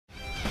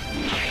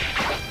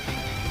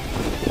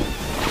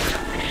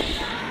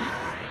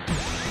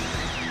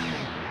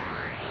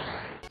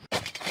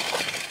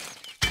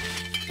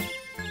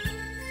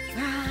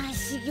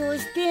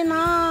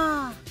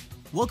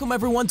Welcome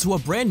everyone to a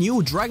brand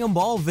new Dragon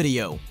Ball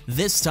video.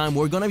 This time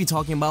we're gonna be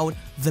talking about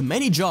the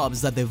many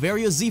jobs that the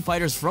various Z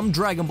fighters from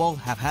Dragon Ball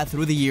have had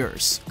through the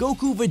years.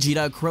 Goku,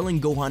 Vegeta, Krillin,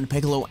 Gohan,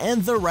 Piccolo,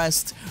 and the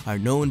rest are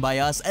known by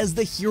us as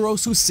the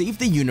heroes who saved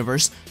the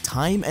universe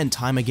time and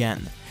time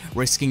again,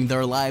 risking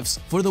their lives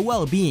for the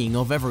well-being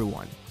of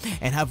everyone,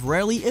 and have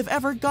rarely if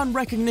ever gotten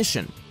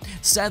recognition.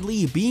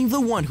 Sadly, being the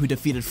one who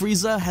defeated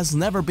Frieza has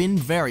never been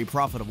very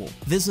profitable.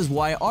 This is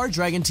why our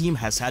Dragon team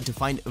has had to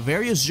find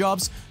various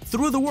jobs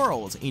through the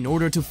world in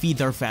order to feed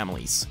their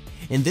families.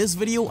 In this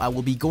video, I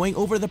will be going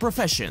over the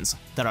professions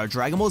that our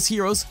Dragon Ball's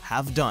heroes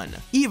have done,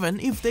 even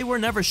if they were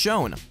never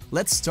shown.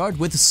 Let's start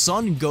with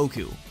Son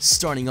Goku.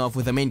 Starting off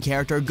with the main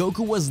character,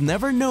 Goku was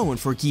never known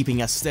for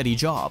keeping a steady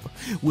job.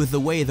 With the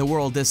way the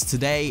world is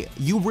today,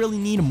 you really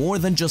need more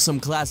than just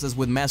some classes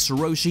with Master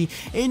Roshi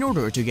in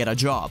order to get a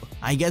job.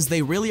 I guess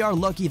they really are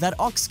lucky that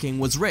Ox King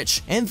was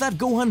rich and that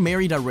Gohan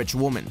married a rich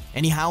woman.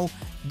 Anyhow,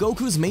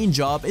 Goku's main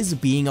job is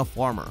being a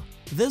farmer.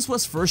 This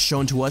was first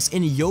shown to us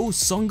in Yo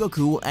Son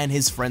Goku and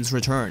His Friends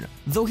Return.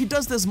 Though he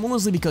does this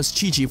mostly because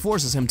Chi-Chi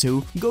forces him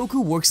to,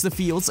 Goku works the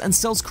fields and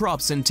sells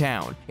crops in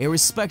town, a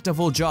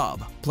respectable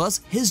job. Plus,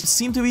 his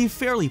seem to be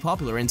fairly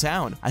popular in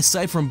town.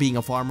 Aside from being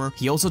a farmer,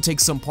 he also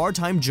takes some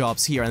part-time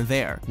jobs here and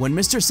there, when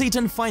Mr.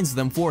 Satan finds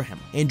them for him.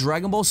 In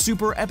Dragon Ball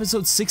Super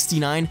Episode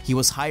 69, he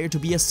was hired to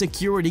be a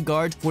security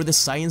guard for the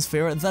science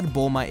fair that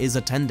Bulma is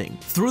attending.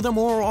 Through the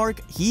moral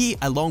arc, he,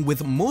 along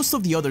with most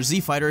of the other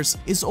Z fighters,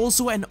 is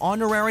also an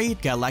honorary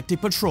Galactic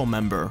Patrol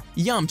member.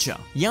 Yamcha.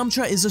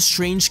 Yamcha is a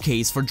strange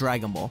case for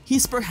Dragon Ball.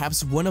 He's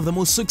perhaps one of the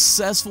most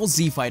successful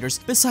Z fighters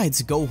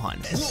besides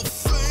Gohan.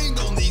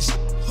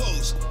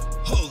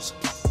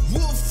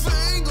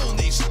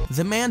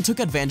 The man took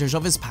advantage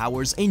of his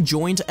powers and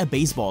joined a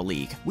baseball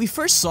league. We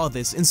first saw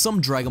this in some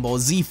Dragon Ball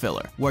Z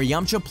filler, where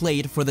Yamcha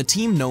played for the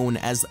team known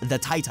as the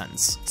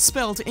Titans,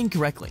 spelled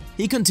incorrectly.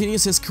 He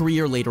continues his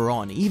career later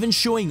on, even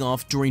showing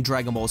off during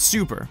Dragon Ball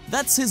Super.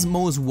 That's his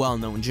most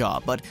well-known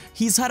job, but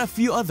he's had a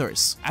few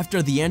others.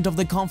 After the end of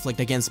the conflict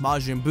against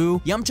Majin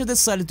Buu, Yamcha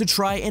decided to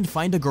try and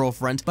find a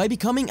girlfriend by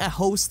becoming a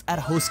host at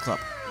a host club.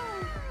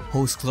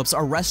 Host clubs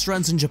are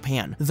restaurants in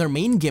Japan. Their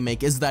main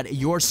gimmick is that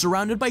you're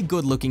surrounded by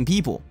good-looking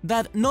people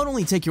that not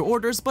only take your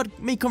orders but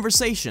make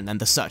conversation and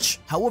the such.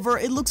 However,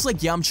 it looks like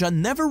Yamcha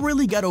never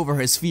really got over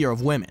his fear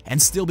of women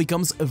and still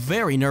becomes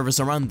very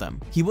nervous around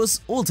them. He was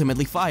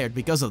ultimately fired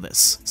because of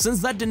this.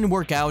 Since that didn't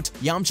work out,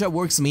 Yamcha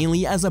works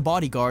mainly as a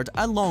bodyguard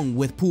along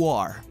with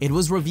Puar. It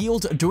was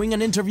revealed during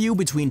an interview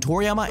between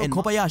Toriyama and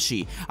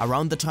Kobayashi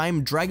around the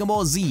time Dragon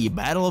Ball Z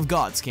Battle of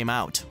Gods came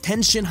out.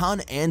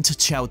 Tenshinhan and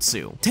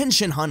Chaozu.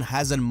 Tenshinhan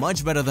has an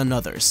much better than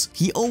others.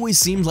 He always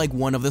seemed like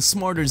one of the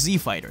smarter Z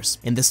fighters.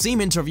 In the same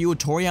interview,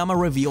 Toriyama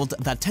revealed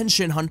that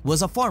Tenshinhan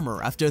was a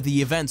farmer after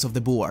the events of the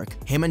Buu arc.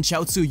 Him and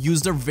Chaozu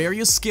used their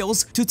various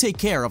skills to take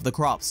care of the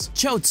crops.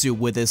 Chaozu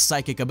with his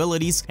psychic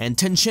abilities and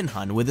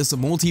Tenshinhan with his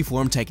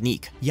multi-form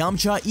technique.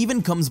 Yamcha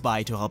even comes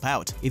by to help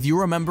out. If you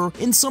remember,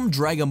 in some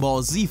Dragon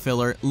Ball Z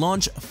filler,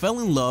 Launch fell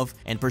in love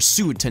and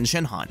pursued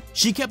Tenshinhan.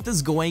 She kept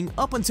this going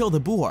up until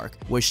the Buu arc,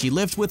 where she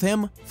lived with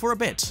him for a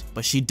bit,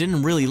 but she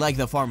didn't really like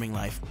the farming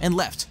life and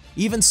left.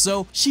 Even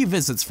so, she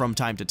visits from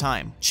time to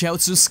time.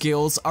 Chaozu's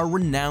skills are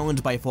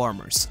renowned by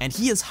farmers, and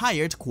he is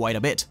hired quite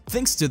a bit.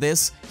 Thanks to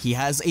this, he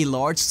has a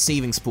large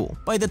savings pool.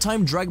 By the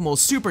time Dragon Ball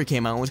Super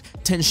came out,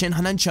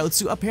 Tenshinhan and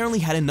Chaozu apparently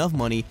had enough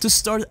money to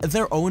start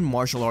their own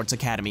martial arts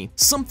academy.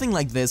 Something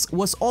like this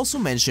was also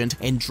mentioned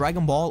in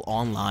Dragon Ball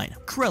Online.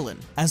 Krillin.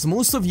 As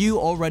most of you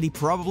already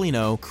probably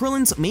know,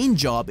 Krillin's main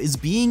job is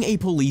being a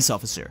police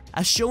officer,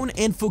 as shown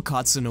in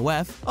Fukatsu no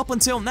F up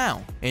until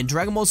now, in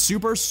Dragon Ball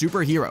Super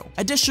Superhero.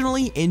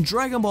 Additionally, in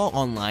Dragon Ball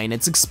Online,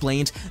 it's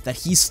explained that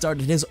he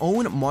started his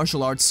own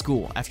martial arts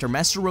school after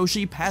Master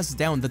Roshi passed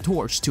down the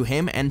torch to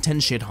him and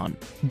Tenshinhan.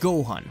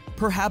 Gohan.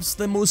 Perhaps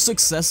the most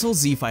successful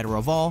Z fighter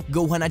of all,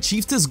 Gohan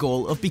achieved his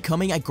goal of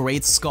becoming a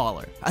great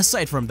scholar.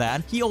 Aside from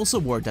that, he also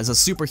worked as a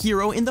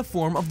superhero in the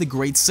form of the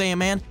Great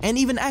Saiyaman and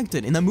even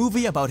acted in a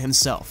movie about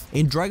himself.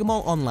 In Dragon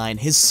Ball Online,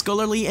 his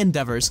scholarly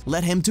endeavors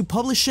led him to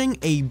publishing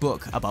a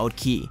book about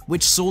Ki,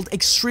 which sold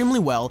extremely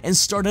well and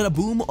started a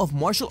boom of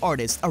martial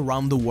artists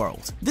around the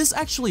world. This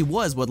actually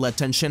was what led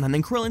Tenshinhan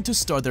and Krillin to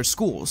start their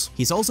schools.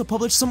 He's also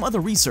published some other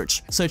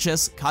research, such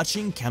as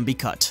Kachin Can Be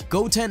Cut.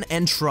 Goten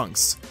and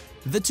Trunks.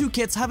 The two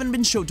kids haven't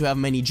been shown to have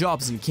many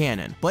jobs in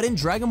canon, but in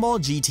Dragon Ball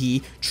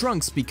GT,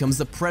 Trunks becomes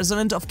the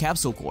president of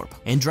Capsule Corp.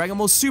 In Dragon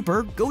Ball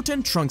Super,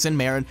 Goten, Trunks, and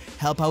Marin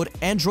help out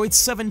Android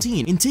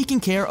 17 in taking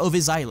care of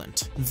his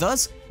island,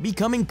 thus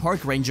becoming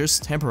park rangers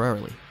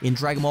temporarily. In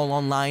Dragon Ball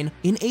Online,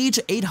 in age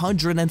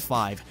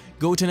 805,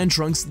 Goten and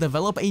Trunks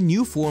develop a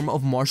new form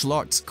of martial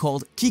arts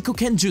called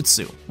Kikoken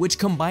Jutsu, which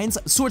combines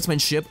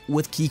swordsmanship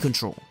with ki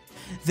control.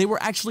 They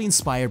were actually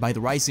inspired by the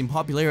rising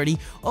popularity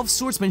of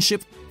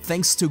swordsmanship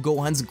thanks to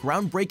Gohan's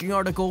groundbreaking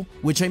article,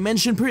 which I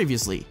mentioned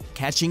previously,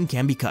 Catching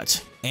Can Be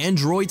Cut.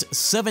 Android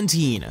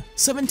 17.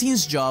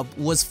 17's job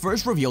was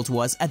first revealed to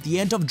us at the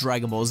end of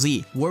Dragon Ball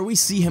Z, where we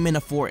see him in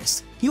a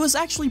forest. He was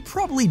actually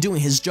probably doing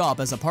his job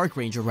as a park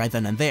ranger right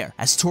then and there,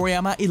 as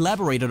Toriyama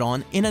elaborated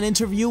on in an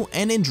interview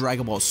and in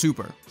Dragon Ball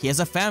Super. He has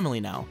a family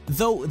now,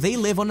 though they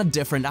live on a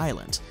different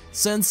island,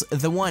 since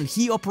the one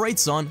he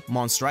operates on,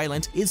 Monster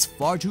Island, is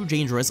far too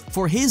dangerous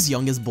for his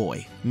youngest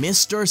boy.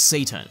 Mr.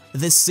 Satan,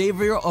 the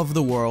savior of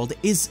the world,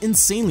 is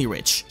insanely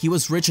rich. He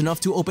was rich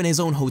enough to open his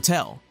own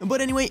hotel.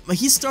 But anyway,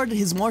 he started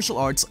his martial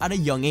arts at a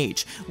young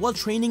age while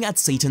training at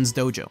Satan's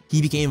dojo.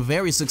 He became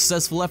very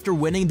successful after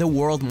winning the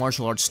World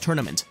Martial Arts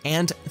Tournament,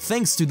 and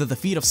thanks to the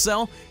defeat of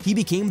Cell, he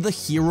became the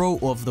hero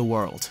of the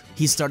world.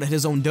 He started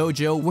his own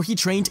dojo where he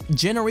trained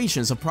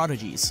generations of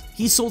prodigies.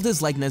 He sold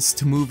his likeness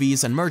to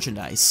movies and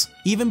merchandise,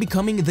 even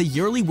becoming the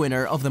yearly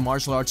winner of the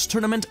martial arts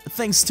tournament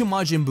thanks to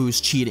Majin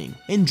Buu's cheating.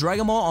 In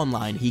Dragon Ball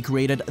Online, he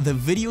created the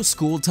video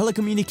school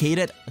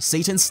telecommunicated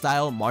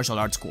Satan-style martial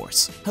arts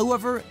course.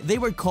 However, they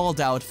were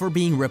called out for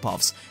being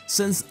ripoffs,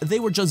 since they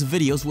were just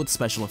videos with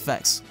special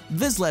effects.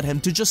 This led him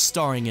to just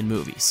starring in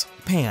movies.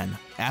 Pan.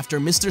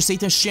 After Mr.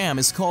 Satan's sham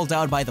is called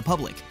out by the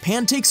public,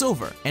 Pan takes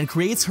over and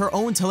creates her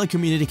own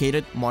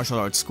telecommunicated martial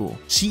arts school.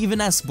 She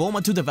even asks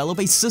Bulma to develop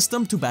a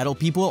system to battle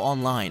people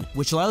online,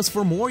 which allows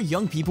for more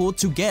young people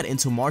to get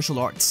into martial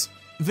arts.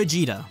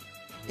 Vegeta.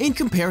 In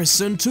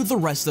comparison to the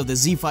rest of the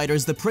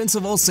Z-Fighters, the Prince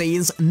of All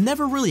Saiyans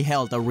never really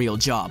held a real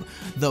job,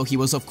 though he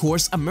was of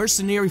course a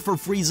mercenary for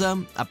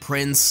Frieza, a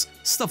prince,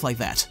 stuff like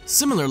that.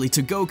 Similarly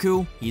to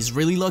Goku, he's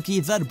really lucky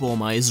that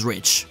Bulma is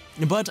rich.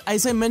 But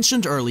as I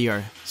mentioned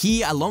earlier,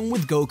 he, along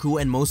with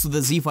Goku and most of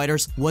the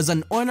Z-Fighters, was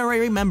an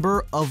honorary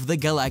member of the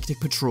Galactic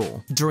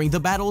Patrol during the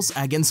battles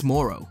against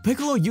Moro.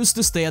 Piccolo used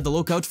to stay at the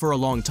lookout for a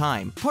long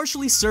time,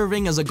 partially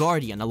serving as a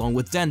guardian along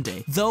with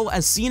Dende, though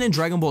as seen in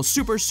Dragon Ball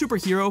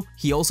Superhero,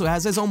 he also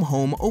has his own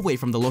home away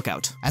from the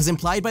lookout. As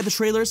implied by the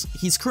trailers,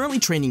 he's currently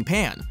training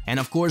Pan, and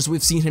of course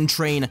we've seen him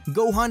train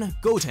Gohan,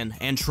 Goten,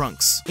 and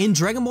Trunks. In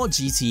Dragon Ball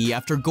GT,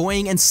 after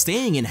going and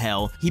staying in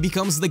Hell, he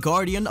becomes the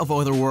guardian of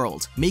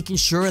Otherworld, making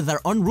sure that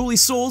unruly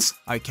souls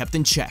are kept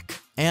in check.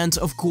 And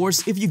of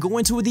course, if you go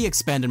into the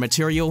expanded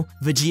material,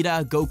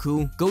 Vegeta,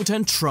 Goku,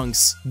 Goten,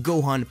 Trunks,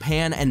 Gohan,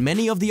 Pan, and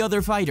many of the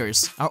other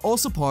fighters are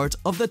also part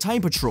of the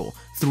Time Patrol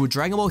through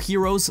Dragon Ball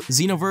Heroes,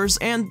 Xenoverse,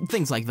 and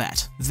things like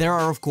that. There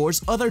are of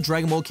course other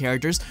Dragon Ball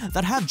characters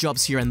that have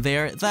jobs here and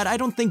there that I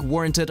don't think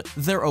warranted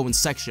their own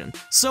section.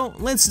 So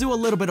let's do a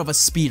little bit of a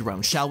speed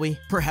round, shall we?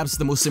 Perhaps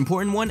the most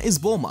important one is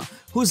Bulma,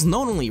 who's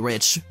not only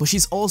rich, but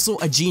she's also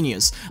a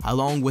genius,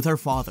 along with her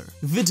father.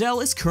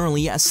 Videl is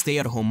currently a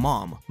stay-at-home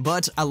mom,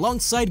 but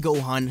alongside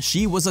Gohan,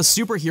 she was a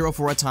superhero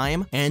for a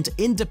time and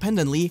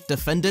independently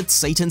defended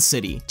Satan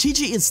City.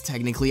 Chi-Chi is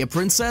technically a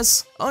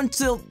princess,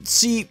 until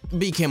she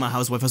became a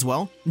housewife as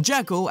well.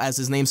 Jacko, as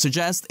his name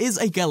suggests, is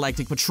a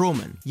galactic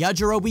patrolman.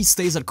 Yajirobe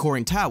stays at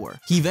Korin Tower.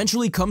 He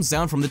eventually comes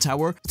down from the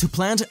tower to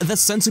plant the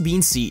senzu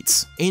bean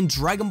seeds in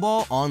Dragon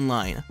Ball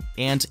Online.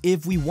 And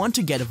if we want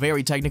to get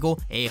very technical,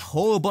 a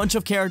whole bunch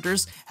of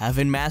characters have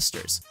been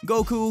masters.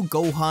 Goku,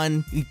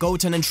 Gohan,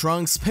 Goten and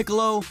Trunks,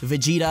 Piccolo,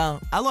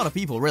 Vegeta, a lot of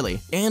people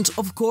really. And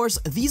of course,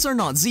 these are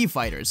not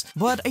Z-Fighters,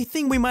 but I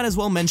think we might as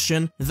well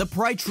mention the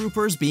Pride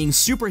Troopers being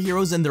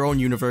superheroes in their own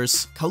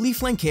universe,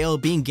 Caulifla and Kale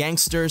being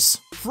gangsters,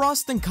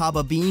 Frost and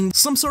Kaba being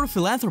some sort of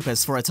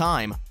philanthropists for a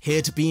time,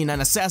 Hit being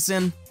an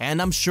assassin,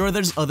 and I'm sure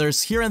there's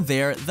others here and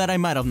there that I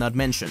might have not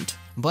mentioned.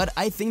 But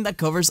I think that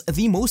covers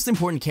the most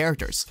important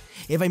characters.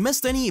 If I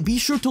missed any, be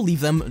sure to leave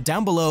them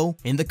down below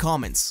in the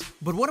comments.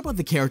 But what about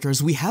the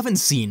characters we haven't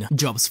seen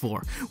jobs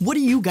for? What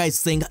do you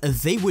guys think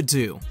they would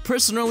do?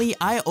 Personally,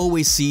 I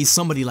always see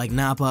somebody like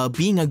Nappa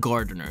being a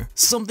gardener,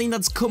 something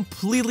that's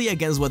completely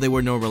against what they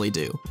would normally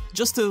do,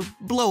 just to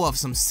blow off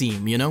some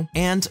steam, you know?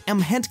 And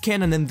I'm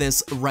headcanon in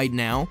this right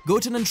now,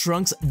 Goten and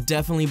Trunks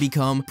definitely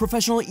become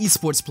professional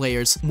esports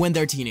players when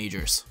they're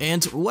teenagers.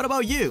 And what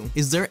about you?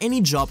 Is there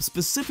any job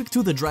specific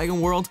to the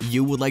Dragon World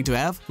you would like to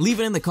have?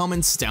 Leave it in the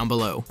comments down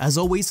below. As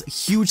always,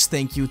 huge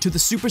thank you to the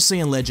Super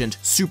Saiyan Legend,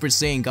 Super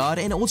Saiyan God,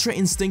 and Ultra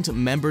Instinct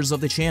members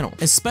of the channel,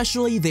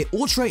 especially the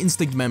Ultra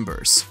Instinct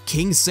members,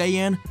 King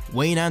Saiyan,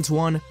 Wayne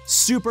Antoine,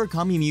 Super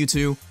Kami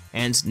Mewtwo,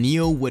 and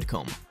Neo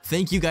Whitcomb.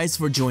 Thank you guys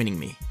for joining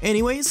me.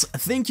 Anyways,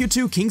 thank you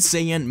to King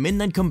Saiyan,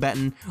 Midnight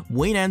Combatant,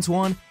 Wayne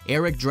Antoine,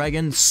 Eric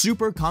Dragon,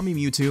 Super Kami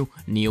Mewtwo,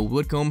 Neo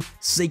Whitcomb,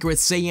 Sacred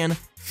Saiyan,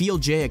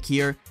 Field J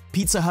Akir,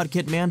 Pizza Hut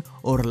Kitman,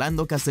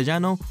 Orlando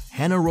Castellano,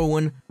 Hannah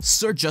Rowan,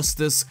 Sir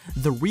Justice,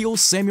 The Real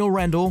Samuel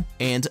Randall,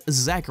 and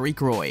Zachary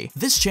Croy.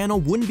 This channel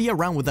wouldn't be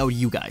around without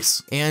you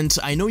guys, and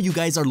I know you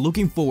guys are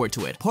looking forward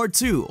to it. Part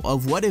 2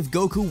 of What If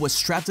Goku Was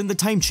Trapped in the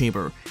Time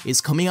Chamber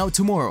is coming out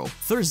tomorrow,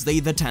 Thursday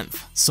the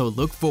 10th, so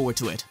look forward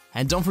to it.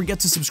 And don't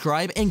forget to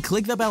subscribe and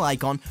click the bell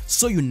icon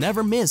so you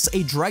never miss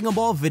a Dragon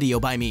Ball video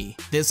by me.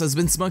 This has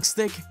been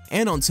SmugStick,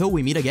 and until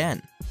we meet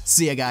again,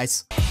 see ya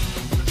guys!